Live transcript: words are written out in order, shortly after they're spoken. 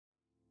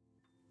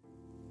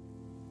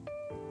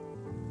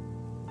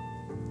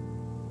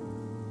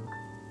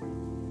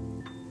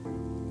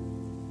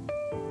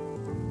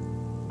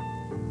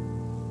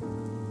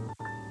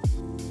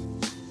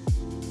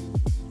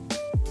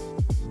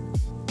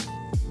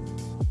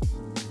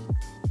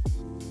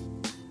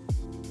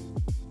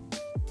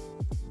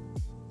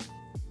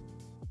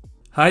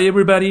Hi,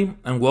 everybody,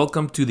 and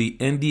welcome to the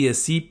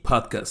NDSC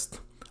podcast,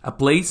 a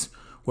place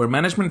where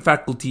management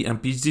faculty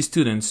and PhD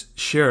students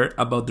share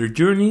about their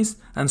journeys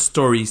and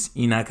stories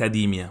in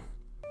academia.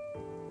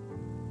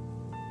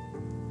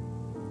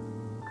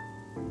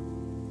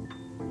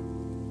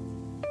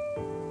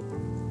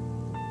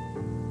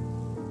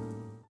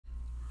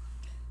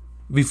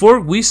 Before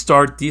we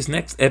start this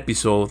next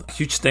episode,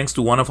 huge thanks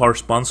to one of our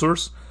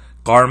sponsors,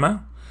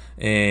 Karma.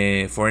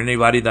 For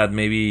anybody that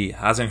maybe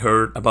hasn't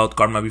heard about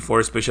Karma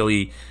before,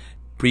 especially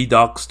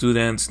pre-doc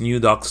students, new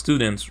doc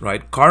students,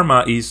 right?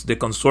 Karma is the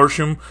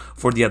consortium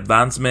for the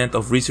advancement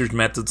of research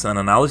methods and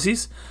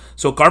analysis.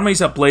 So Karma is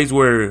a place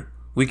where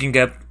we can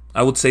get,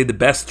 I would say, the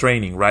best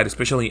training, right?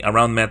 Especially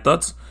around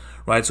methods,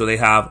 right? So they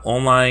have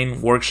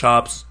online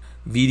workshops,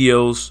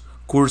 videos,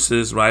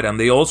 courses, right? And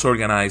they also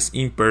organize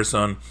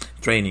in-person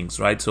trainings,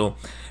 right? So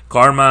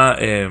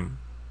Karma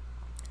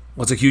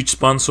was a huge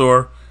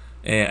sponsor.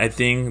 I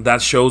think that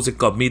shows the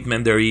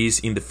commitment there is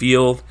in the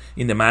field,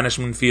 in the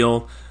management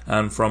field,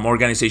 and from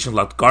organizations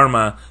like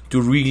Karma to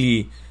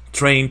really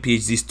train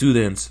PhD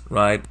students,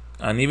 right?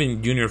 And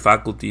even junior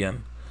faculty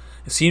and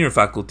senior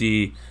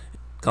faculty,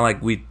 kind of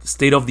like with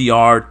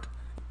state-of-the-art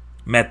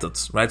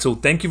methods, right? So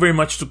thank you very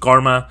much to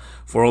Karma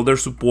for all their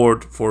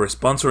support, for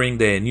sponsoring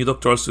the New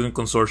Doctoral Student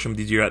Consortium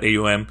this year at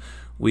AOM.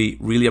 We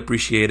really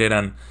appreciate it.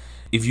 And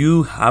if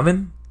you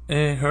haven't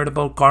heard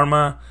about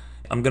Karma,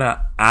 I'm going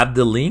to add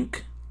the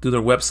link to their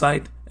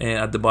website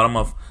at the bottom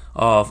of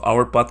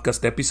our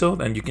podcast episode,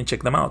 and you can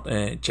check them out.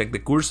 Check the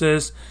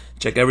courses,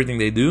 check everything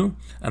they do,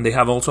 and they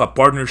have also a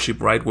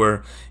partnership, right,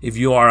 where if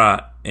you are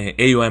a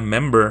AOM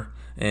member,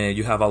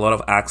 you have a lot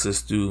of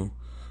access to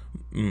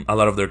a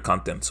lot of their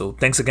content. So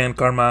thanks again,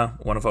 Karma,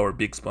 one of our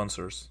big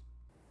sponsors.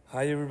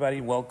 Hi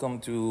everybody, welcome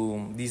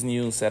to this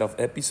new set of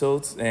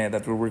episodes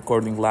that we're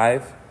recording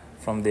live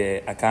from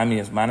the Academy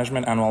of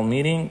Management annual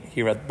meeting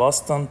here at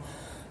Boston.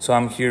 So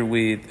I'm here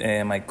with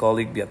my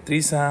colleague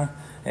Beatriz,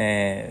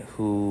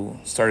 who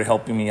started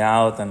helping me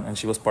out, and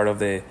she was part of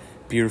the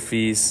peer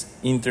fees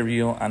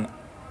interview. And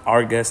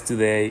our guest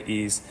today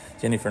is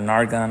Jennifer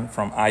Nahrgang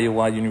from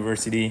Iowa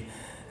University.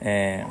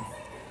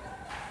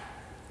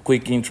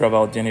 Quick intro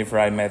about Jennifer: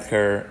 I met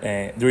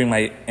her during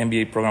my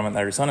MBA program at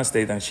Arizona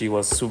State, and she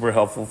was super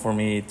helpful for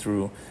me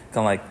through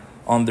kind of like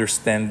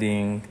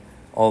understanding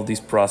all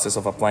this process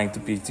of applying to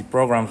PhD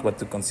programs, what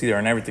to consider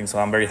and everything. So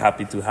I'm very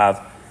happy to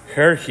have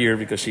her here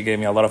because she gave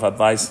me a lot of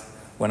advice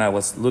when I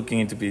was looking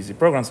into PhD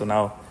programs. So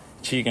now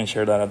she can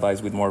share that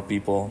advice with more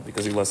people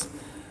because it was,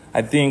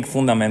 I think,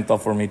 fundamental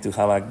for me to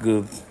have a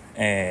good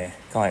kind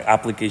of like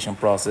application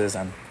process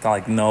and kind of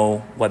like know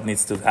what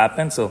needs to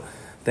happen. So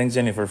thanks,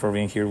 Jennifer, for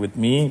being here with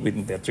me,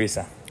 with Beatriz.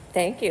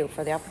 Thank you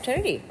for the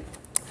opportunity.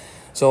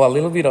 So a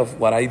little bit of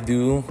what I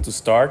do to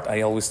start, I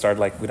always start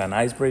like with an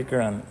icebreaker,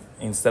 and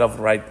instead of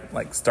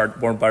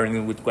start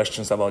bombarding with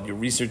questions about your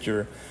research,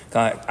 your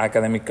kind of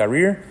academic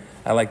career,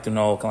 I like to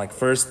know kind of like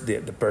first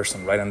the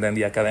person, right? And then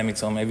the academic.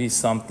 So maybe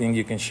something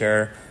you can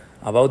share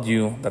about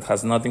you that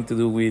has nothing to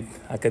do with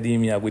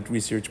academia, with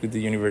research, with the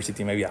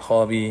university, maybe a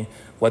hobby,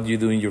 what you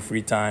do in your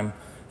free time,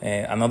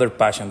 another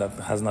passion that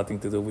has nothing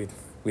to do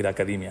with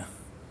academia.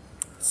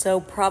 So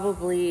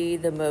probably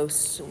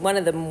one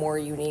of the more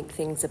unique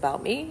things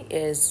about me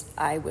is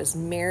I was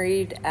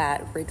married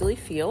at Wrigley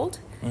Field,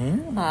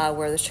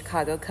 where the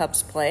Chicago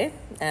Cubs play.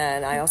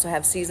 And I also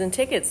have season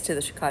tickets to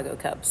the Chicago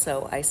Cubs.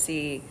 So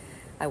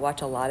I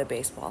watch a lot of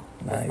baseball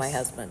with my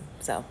husband.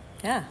 So,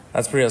 yeah.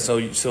 That's pretty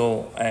awesome.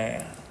 So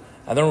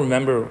I don't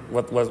remember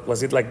what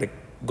was it like the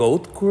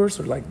GOAT course,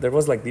 or like there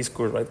was like this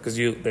course, right? Because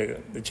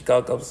the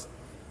Chicago Cubs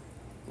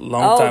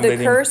time.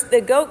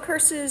 The GOAT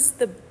course is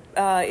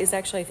is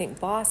actually, I think,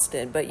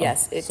 Boston. But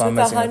yes, it took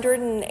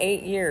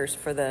 108 years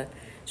for the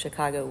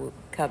Chicago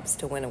Cubs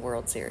to win a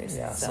World Series.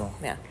 Yeah. So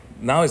yeah.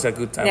 Now is a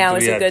good time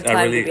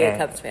to be a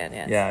Cubs fan,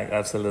 yes. Yeah,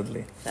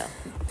 absolutely. So.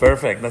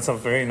 Perfect. That's a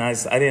very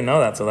nice. I didn't know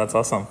that, so that's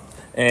awesome.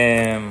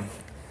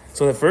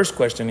 So the first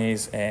question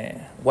is,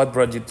 what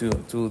brought you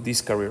to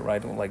this career,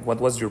 right? Like, what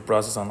was your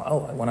process on,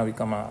 I want to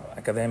become an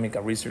academic,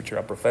 a researcher,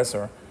 a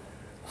professor?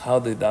 How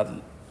did that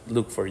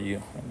look for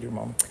you and your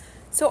mom?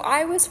 So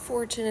I was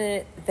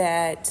fortunate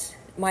that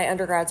my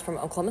undergrad's from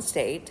Oklahoma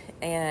State,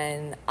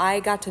 and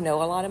I got to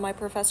know a lot of my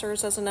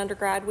professors as an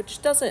undergrad,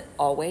 which doesn't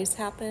always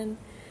happen.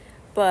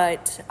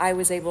 But I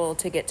was able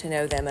to get to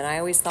know them, and I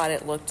always thought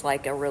it looked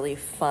like a really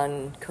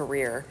fun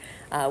career.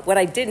 What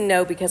I didn't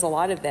know, because a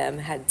lot of them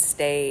had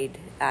stayed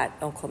at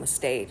Oklahoma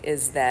State,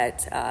 is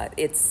that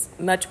it's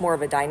much more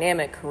of a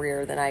dynamic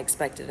career than I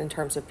expected in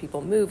terms of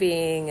people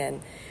moving,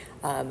 and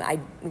I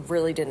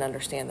really didn't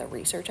understand the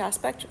research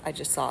aspect. I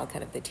just saw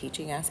kind of the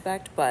teaching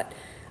aspect, but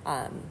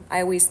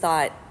I always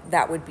thought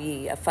that would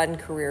be a fun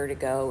career to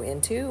go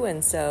into,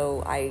 and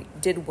so I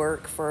did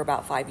work for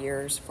about 5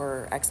 years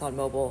for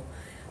ExxonMobil.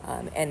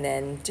 And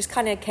then just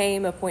kind of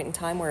came a point in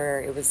time where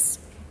it was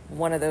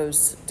one of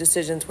those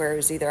decisions where it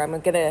was either I'm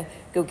going to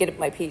go get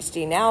my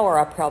PhD now, or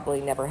I'll probably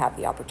never have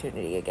the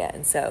opportunity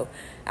again. So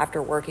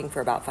after working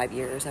for about 5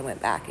 years, I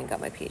went back and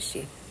got my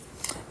PhD.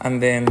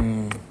 And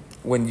then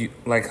when you,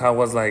 how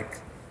was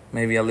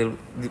maybe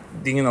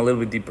digging a little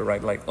bit deeper,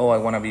 right? Like, oh, I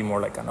want to be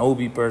more like an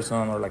OB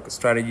person or like a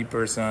strategy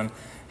person.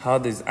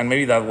 And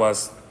maybe that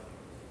was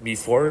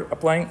before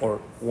applying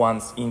or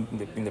once in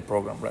the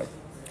program, right?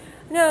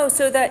 No,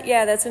 so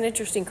that's an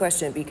interesting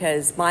question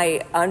because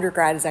my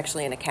undergrad is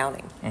actually in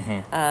accounting,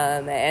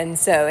 and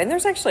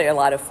there's actually a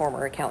lot of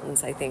former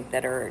accountants I think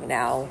that are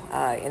now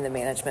in the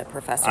management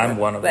professor. I'm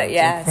one of them. But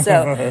yeah,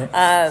 so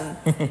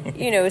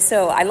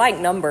so I like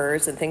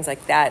numbers and things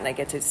like that, and I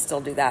get to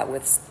still do that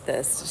with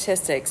the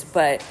statistics.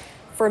 But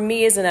for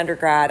me as an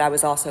undergrad, I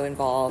was also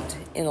involved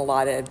in a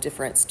lot of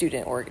different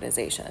student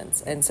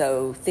organizations, and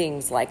so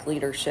things like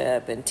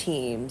leadership and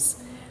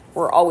teams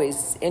were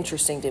always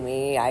interesting to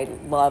me. I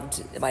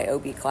loved my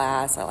OB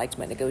class. I liked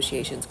my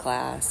negotiations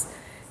class.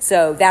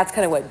 So that's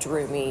kind of what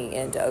drew me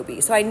into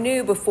OB. So I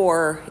knew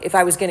before if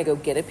I was going to go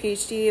get a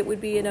PhD, it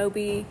would be in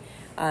OB.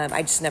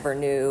 I just never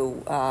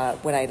knew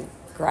when I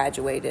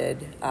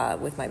graduated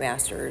with my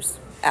master's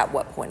at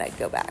what point I'd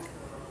go back.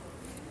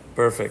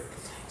 Perfect.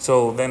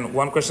 So then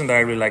one question that I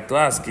really like to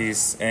ask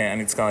is,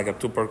 and it's kind of like a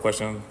two-part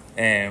question.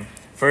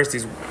 First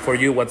is, for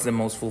you, what's the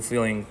most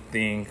fulfilling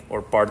thing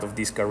or part of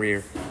this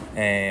career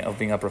of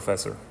being a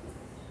professor?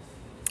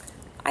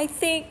 I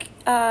think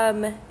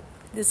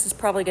this is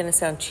probably going to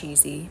sound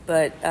cheesy,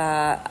 but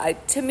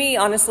to me,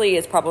 honestly,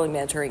 it's probably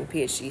mentoring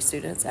PhD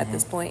students at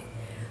this point.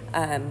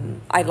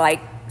 I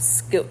like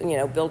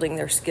building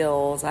their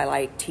skills. I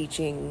like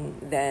teaching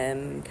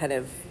them kind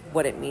of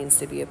what it means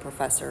to be a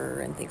professor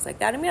and things like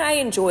that. I mean,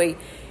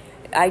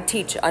 I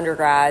teach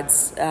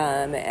undergrads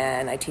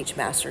and I teach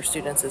master's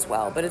students as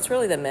well, but it's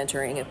really the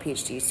mentoring of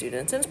PhD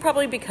students. And it's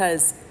probably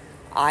because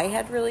I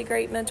had really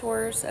great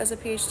mentors as a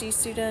PhD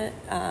student.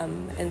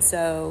 And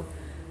so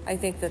I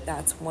think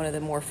that's one of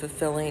the more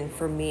fulfilling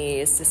for me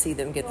is to see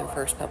them get their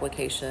first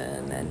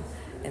publication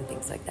and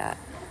things like that.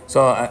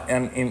 So,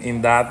 and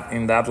in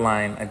that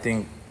line, I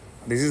think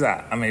this is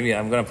maybe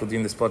I'm going to put you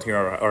in the spot here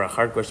or a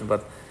hard question,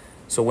 but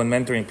so when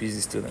mentoring PhD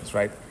students,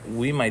 right,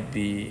 we might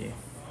be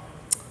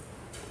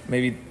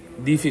maybe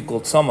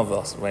difficult, some of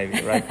us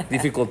maybe, right?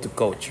 Difficult to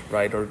coach,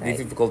 right? Or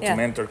difficult to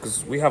mentor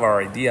because we have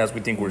our ideas,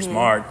 we think we're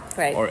smart.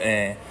 Right. Or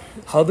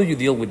how do you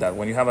deal with that?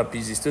 When you have a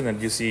PhD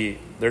student, you see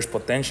there's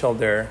potential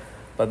there,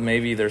 but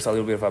maybe there's a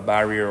little bit of a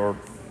barrier or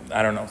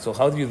I don't know. So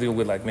how do you deal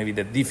with like maybe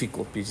the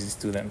difficult PhD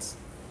students?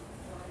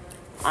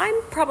 I'm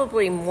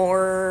probably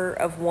more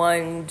of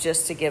one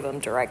just to give them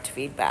direct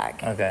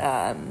feedback.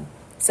 Okay.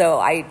 So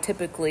I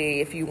typically,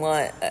 if you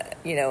want,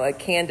 a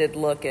candid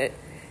look at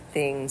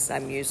things,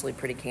 I'm usually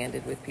pretty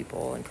candid with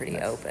people and pretty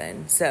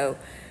open. So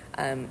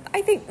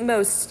I think in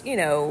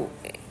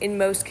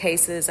most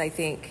cases, I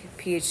think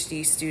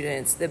PhD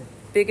students, the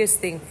biggest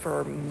thing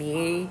for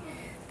me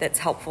that's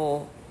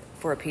helpful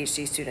for a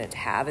PhD student to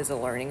have is a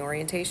learning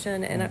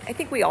orientation. And I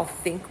think we all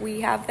think we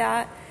have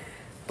that,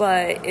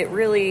 but it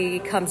really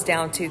comes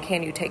down to,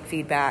 can you take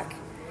feedback?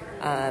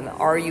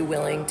 Are you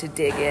willing to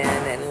dig in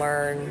and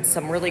learn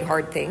some really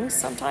hard things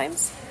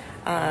sometimes?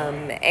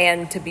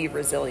 And to be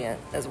resilient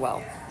as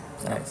well.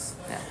 So, nice.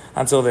 Yeah.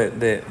 And so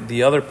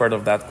the other part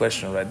of that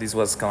question, right? This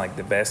was kind of like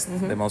the best,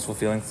 the most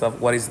fulfilling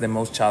stuff. What is the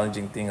most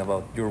challenging thing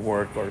about your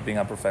work or being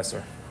a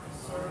professor?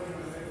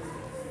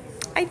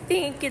 I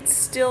think it's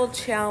still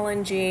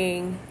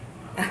challenging.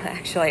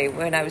 Actually,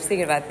 when I was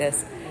thinking about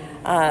this,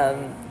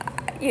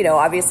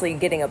 obviously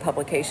getting a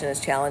publication is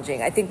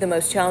challenging. I think the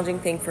most challenging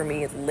thing for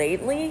me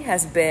lately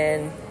has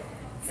been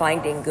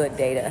finding good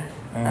data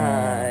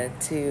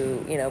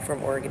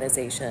from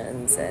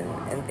organizations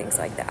and things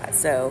like that.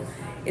 So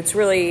it's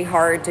really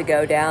hard to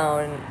go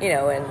down,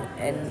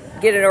 and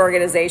get an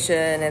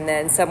organization and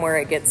then somewhere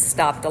it gets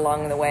stopped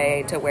along the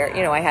way to where,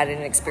 I had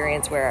an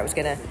experience where I was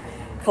going to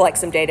collect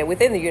some data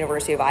within the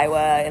University of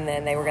Iowa and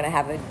then they were going to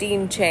have a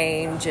dean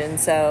change. And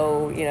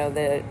so,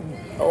 the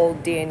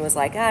old dean was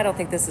like, I don't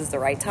think this is the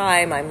right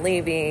time, I'm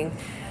leaving.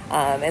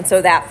 And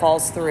so that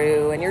falls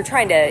through and you're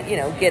trying to,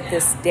 get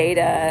this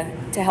data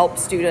to help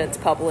students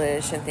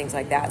publish and things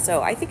like that.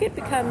 So I think it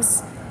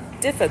becomes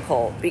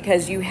difficult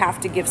because you have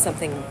to give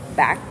something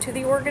back to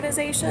the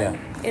organization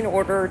in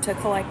order to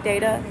collect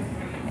data.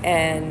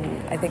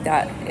 And I think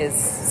that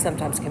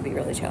sometimes can be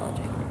really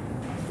challenging.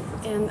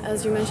 And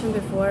as you mentioned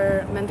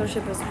before,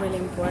 mentorship is really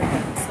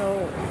important.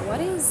 So what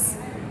is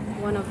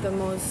one of the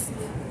most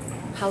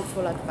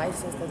helpful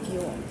advices that you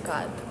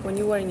got when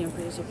you were in your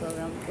PhD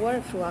program or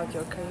throughout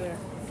your career?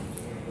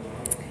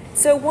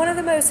 So one of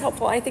the most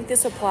helpful, I think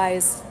this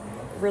applies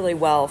really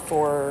well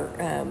for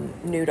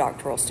new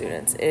doctoral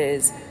students,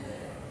 is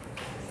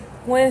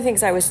one of the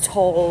things I was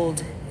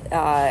told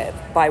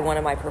by one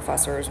of my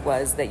professors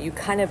was that you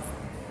kind of,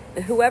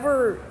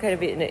 whoever kind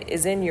of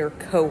is in your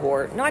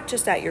cohort, not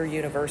just at your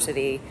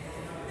university,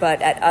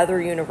 but at other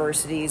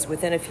universities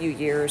within a few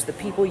years, the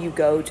people you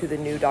go to the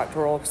new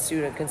doctoral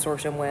student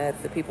consortium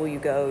with, the people you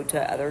go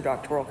to other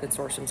doctoral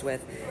consortiums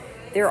with,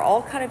 they're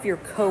all kind of your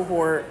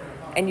cohort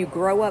and you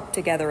grow up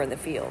together in the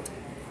field.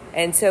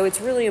 And so it's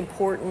really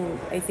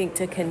important, I think,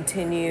 to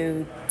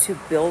continue to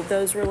build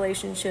those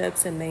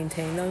relationships and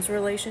maintain those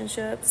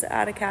relationships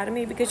at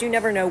Academy because you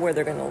never know where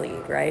they're going to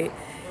lead, right?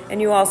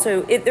 And you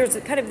also, there's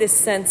kind of this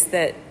sense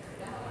that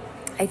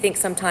I think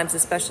sometimes,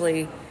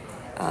 especially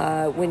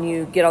when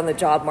you get on the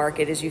job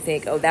market, is you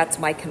think, oh, that's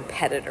my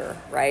competitor,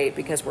 right?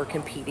 Because we're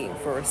competing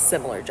for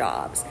similar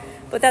jobs.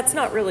 But that's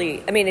not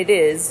really, I mean, it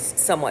is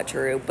somewhat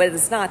true, but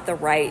it's not the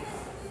right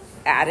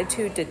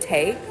attitude to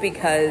take,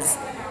 because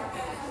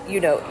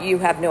you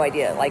have no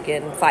idea, like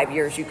in 5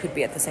 years you could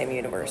be at the same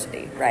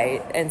university,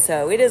 right? And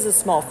so it is a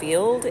small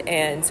field,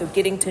 and so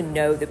getting to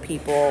know the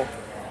people,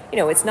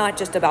 it's not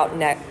just about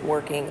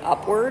networking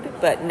upward,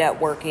 but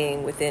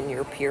networking within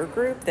your peer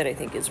group, that I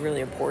think is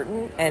really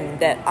important, and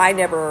that I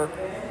never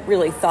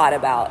really thought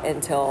about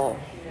until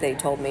they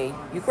told me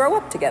you grow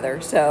up together.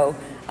 So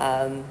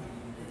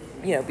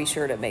be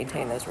sure to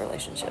maintain those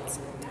relationships.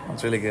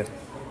 That's really good.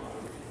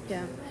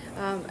 Yeah.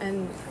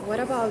 And what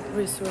about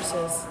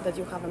resources that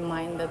you have in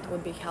mind that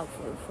would be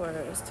helpful for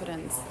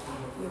students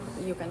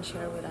you can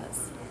share with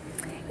us?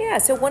 Yeah,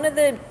 so one of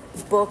the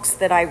books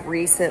that I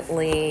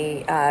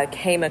recently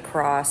came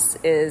across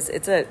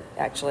it's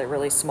actually a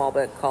really small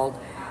book called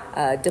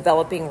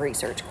Developing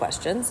Research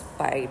Questions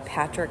by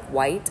Patrick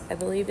White, I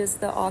believe is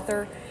the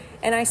author.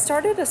 And I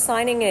started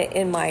assigning it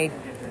in my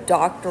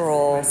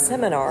doctoral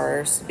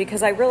seminars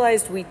because I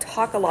realized we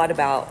talk a lot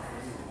about,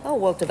 oh,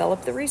 well,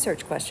 develop the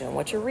research question.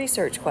 What's your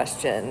research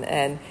question?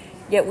 And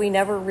yet we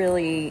never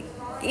really,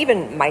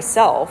 even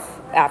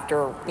myself,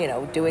 after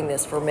doing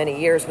this for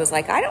many years, was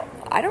like, I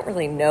don't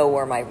really know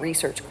where my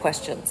research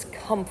questions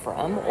come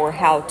from, or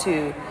how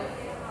to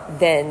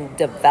then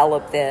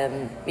develop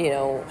them.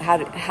 How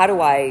do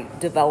I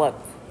develop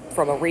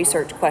from a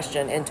research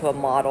question into a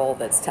model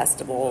that's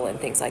testable and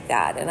things like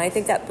that? And I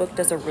think that book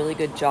does a really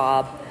good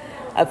job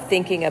of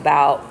thinking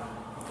about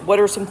what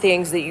are some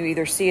things that you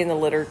either see in the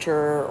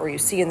literature or you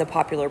see in the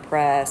popular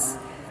press,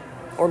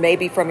 or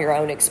maybe from your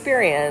own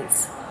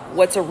experience.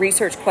 What's a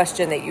research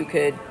question that you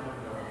could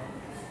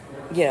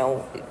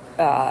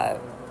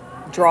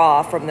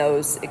draw from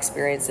those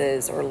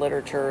experiences or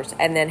literatures,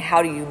 and then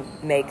how do you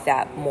make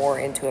that more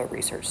into a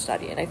research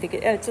study? And I think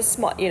it's a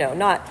small,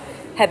 not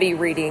heavy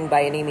reading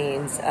by any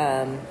means,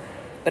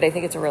 but I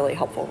think it's a really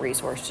helpful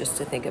resource just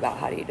to think about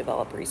how do you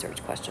develop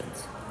research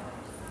questions.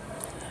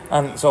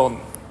 And so,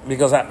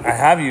 because we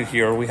have you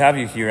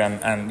here,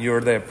 and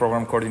you're the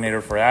program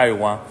coordinator for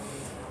Iowa,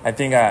 I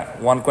think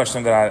one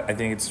question that I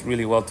think it's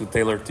really well to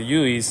tailor to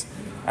you is,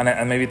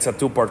 and maybe it's a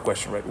two-part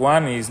question, right?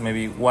 One is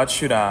maybe what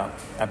should a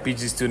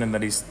PhD student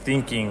that is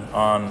thinking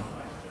on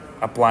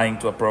applying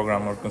to a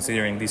program or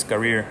considering this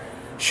career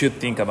should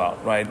think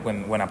about, right?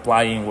 When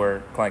applying,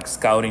 we're like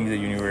scouting the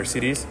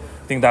universities.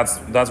 I think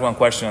that's one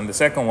question. And the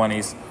second one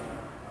is,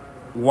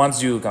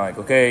 once you kind of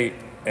like, okay,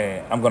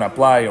 I'm going to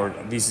apply, or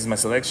this is my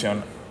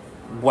selection,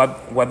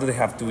 what do they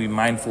have to be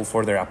mindful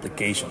for their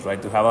applications, right?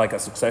 To have like a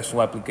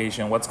successful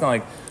application, what's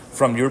kind of like,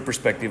 from your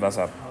perspective as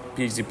a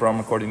PhD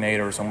program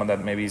coordinator or someone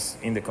that maybe is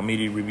in the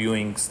committee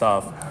reviewing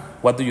stuff,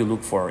 what do you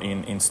look for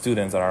in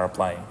students that are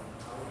applying?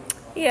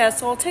 Yeah,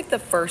 so I'll take the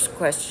first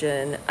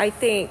question. I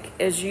think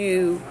as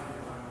you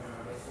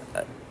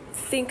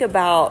think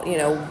about,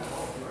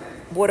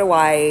 what do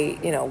I,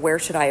 where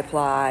should I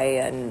apply,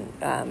 and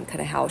kind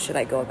of how should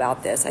I go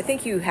about this? I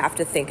think you have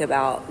to think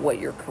about what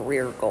your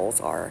career goals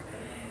are.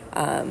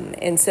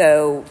 And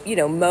so,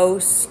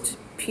 most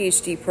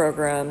PhD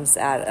programs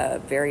at a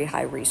very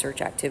high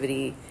research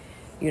activity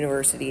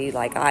university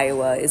like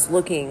Iowa is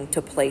looking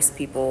to place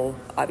people,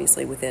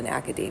 obviously, within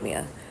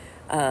academia,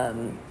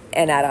 and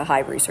at a high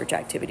research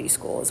activity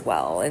school as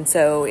well. And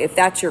so if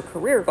that's your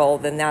career goal,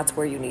 then that's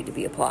where you need to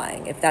be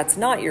applying. If that's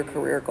not your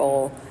career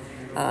goal,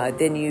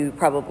 then you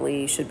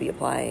probably should be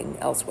applying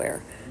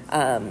elsewhere.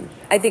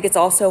 I think it's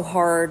also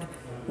hard.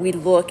 We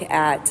look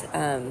at,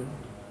 for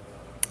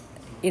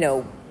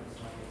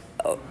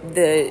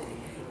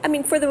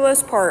the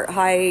most part,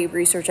 high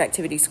research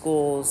activity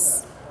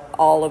schools,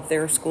 all of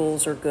their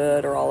schools are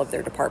good or all of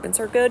their departments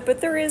are good,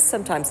 but there is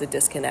sometimes a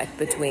disconnect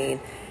between,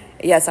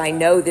 yes, I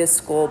know this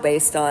school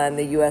based on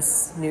the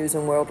U.S. News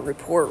and World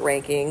Report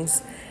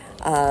rankings,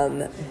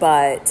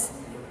 but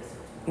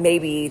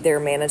maybe their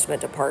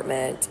management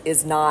department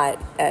is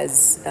not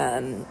as,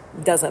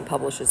 doesn't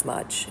publish as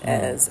much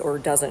as, or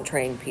doesn't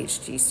train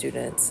PhD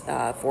students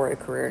for a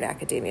career in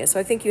academia. So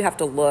I think you have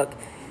to look.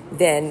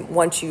 Then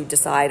once you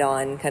decide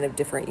on kind of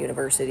different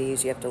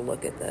universities, you have to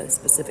look at the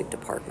specific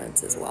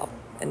departments as well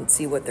and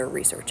see what they're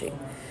researching.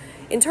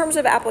 In terms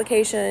of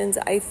applications,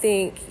 I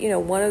think,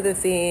 one of the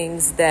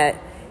things that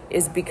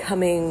is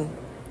becoming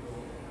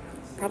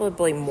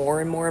probably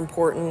more and more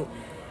important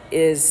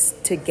is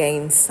to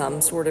gain some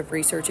sort of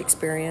research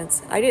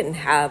experience. I didn't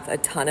have a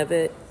ton of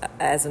it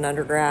as an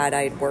undergrad.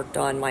 I had worked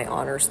on my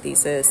honors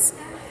thesis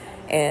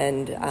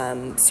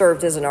and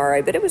served as an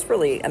RA, but it was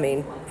really,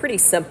 pretty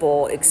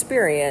simple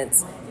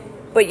experience.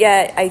 But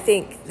yet, I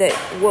think that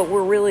what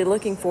we're really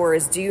looking for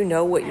is, do you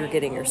know what you're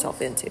getting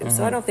yourself into? Mm-hmm.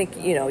 So I don't think,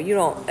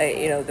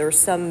 there's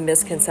some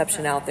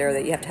misconception out there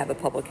that you have to have a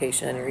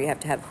publication or you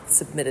have to have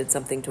submitted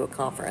something to a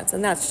conference,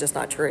 and that's just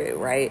not true,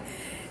 right?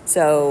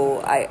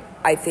 So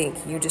I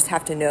think you just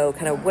have to know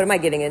kind of, what am I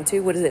getting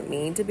into? What does it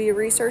mean to be a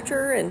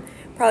researcher? And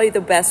probably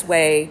the best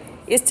way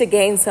is to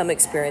gain some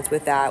experience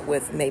with that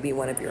with maybe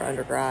one of your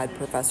undergrad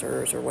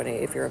professors, or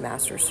if you're a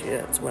master's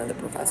student, it's one of the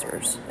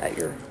professors at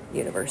your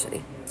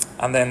university.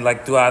 And then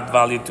like to add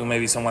value to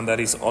maybe someone that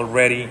is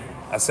already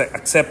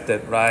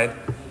accepted, right,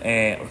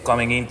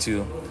 coming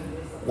into,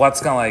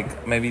 what's kind of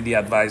like maybe the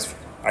advice,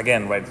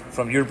 again, right,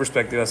 from your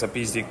perspective as a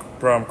PhD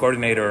program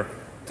coordinator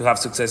to have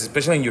success,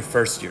 especially in your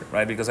first year,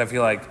 right? Because I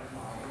feel like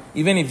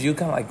even if you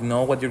kind of like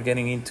know what you're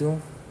getting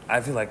into, I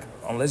feel like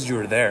unless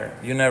you're there,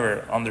 you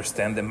never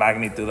understand the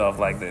magnitude of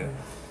like the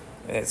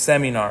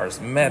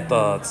seminars,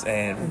 methods,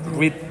 and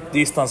read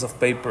these tons of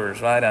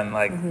papers, right? And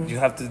like you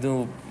have to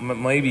do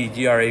maybe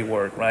GRA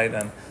work, right?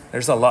 And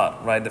there's a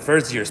lot, right? The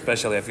first year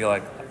especially, I feel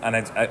like, and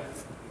I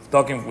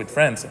talking with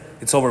friends,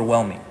 it's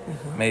overwhelming,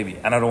 maybe.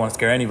 And I don't want to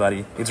scare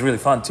anybody. It's really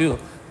fun too,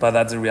 but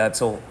that's the reality.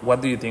 So what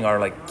do you think are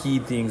like key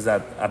things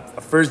that a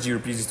first year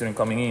PhD student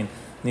coming in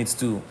needs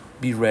to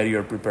be ready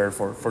or prepared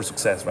for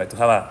success, right? To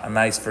have a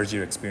nice first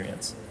year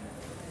experience.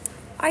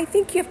 I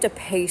think you have to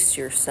pace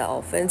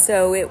yourself. And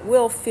so it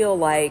will feel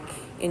like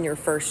in your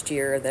first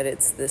year that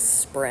it's this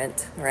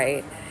sprint,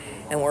 right?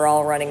 And we're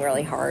all running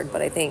really hard.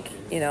 But I think,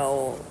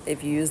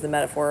 if you use the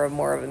metaphor of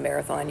more of a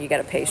marathon, you got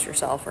to pace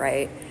yourself,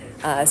 right?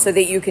 So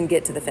that you can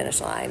get to the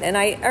finish line. And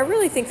I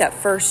really think that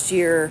first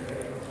year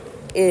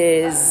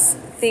is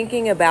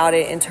thinking about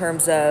it in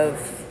terms of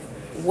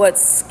what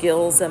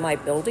skills am I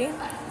building?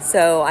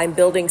 So I'm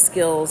building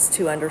skills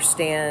to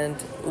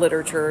understand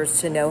literatures,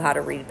 to know how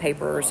to read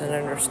papers and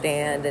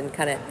understand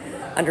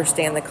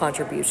the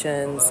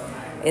contributions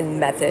in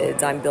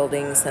methods. I'm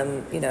building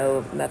some,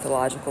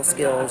 methodological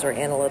skills or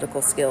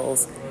analytical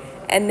skills.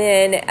 And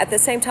then at the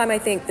same time, I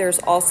think there's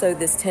also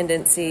this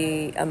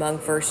tendency among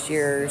first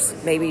years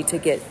maybe to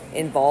get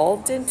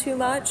involved in too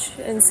much.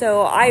 And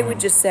so I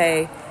would just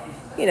say,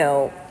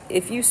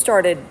 if you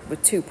started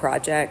with 2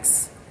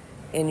 projects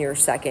in your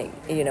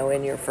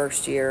in your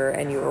first year,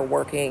 and you were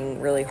working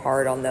really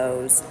hard on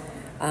those,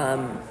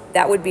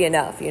 that would be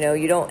enough.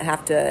 You don't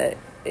have to,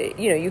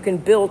 you can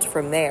build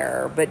from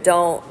there, but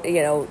don't,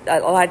 a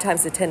lot of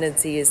times the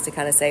tendency is to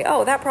kind of say,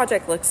 oh, that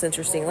project looks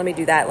interesting. Let me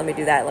do that. Let me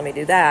do that. Let me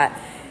do that.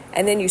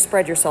 And then you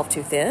spread yourself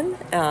too thin,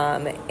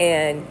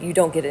 and you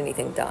don't get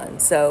anything done.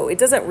 So it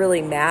doesn't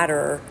really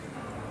matter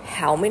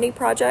how many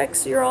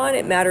projects you're on.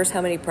 It matters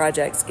how many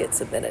projects get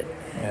submitted.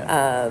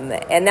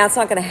 Yeah. And that's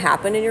not going to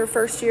happen in your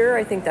first year.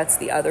 I think that's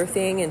the other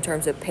thing in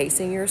terms of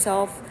pacing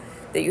yourself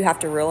that you have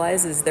to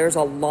realize is there's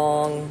a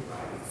long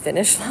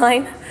finish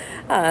line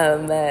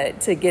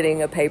to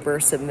getting a paper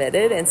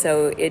submitted. And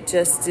so it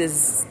just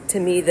is, to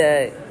me,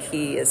 the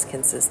key is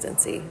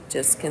consistency,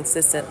 just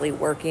consistently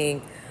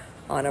working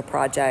on a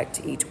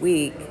project each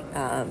week.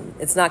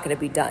 It's not going to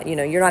be done.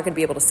 You're not going to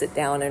be able to sit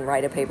down and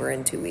write a paper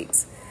in 2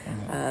 weeks.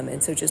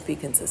 And so just be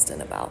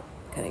consistent about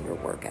kind of your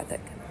work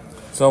ethic.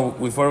 So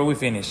before we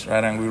finish,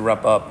 right, and we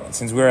wrap up,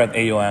 since we're at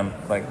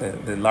AOM, like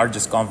the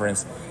largest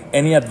conference,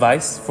 any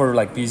advice for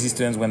like PhD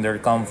students when they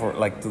come for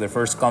like to their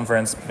first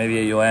conference, maybe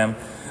AOM,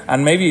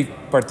 and maybe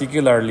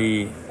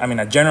particularly,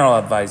 a general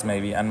advice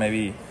maybe, and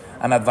maybe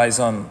an advice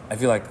on, I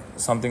feel like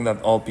something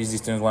that all PhD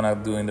students want to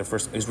do in their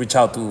first is reach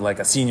out to like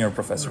a senior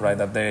professor, right,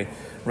 that they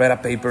read a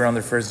paper on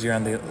their first year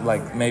and they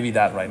like maybe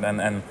that, right,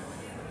 and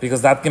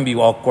because that can be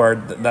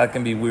awkward, that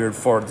can be weird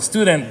for the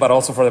student, but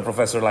also for the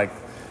professor, like.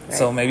 Right.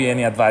 So maybe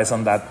any advice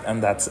on that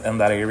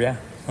area?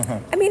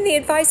 The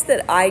advice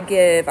that I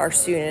give our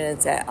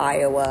students at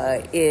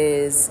Iowa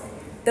is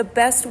the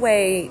best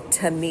way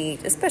to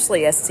meet,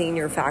 especially as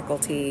senior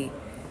faculty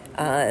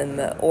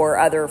or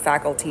other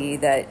faculty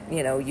that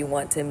you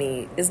want to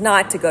meet, is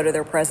not to go to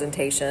their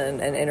presentation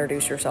and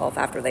introduce yourself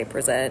after they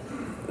present.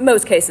 In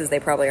most cases,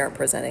 they probably aren't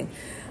presenting.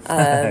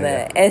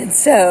 Yeah. And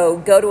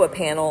so go to a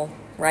panel,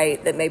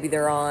 right, that maybe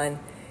they're on.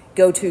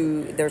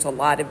 There's a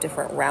lot of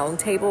different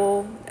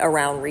roundtable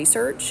around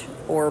research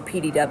or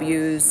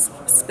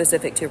PDWs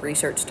specific to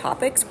research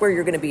topics where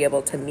you're going to be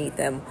able to meet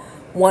them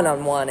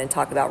one-on-one and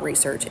talk about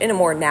research in a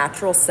more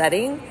natural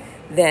setting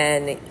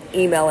than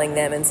emailing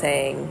them and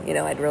saying,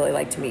 I'd really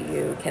like to meet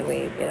you. Can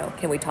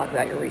we talk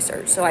about your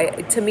research? So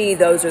to me,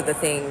 those are the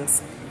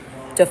things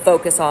to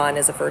focus on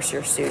as a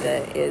first-year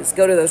student is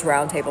go to those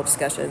roundtable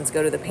discussions,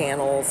 go to the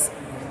panels,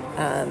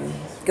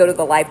 go to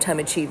the Lifetime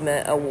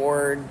Achievement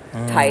Award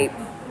type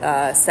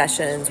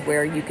sessions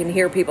where you can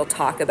hear people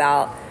talk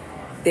about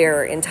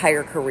their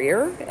entire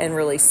career and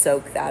really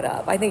soak that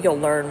up. I think you'll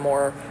learn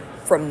more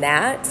from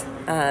that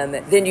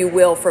than you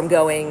will from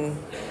going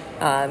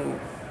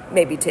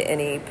maybe to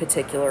any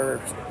particular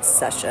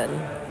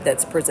session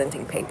that's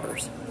presenting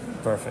papers.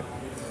 Perfect.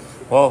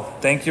 Well,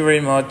 thank you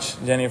very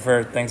much,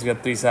 Jennifer. Thanks,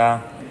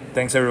 Beatriza.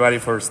 Thanks, everybody,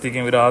 for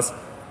sticking with us.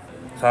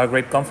 Have a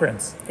great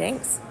conference.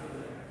 Thanks.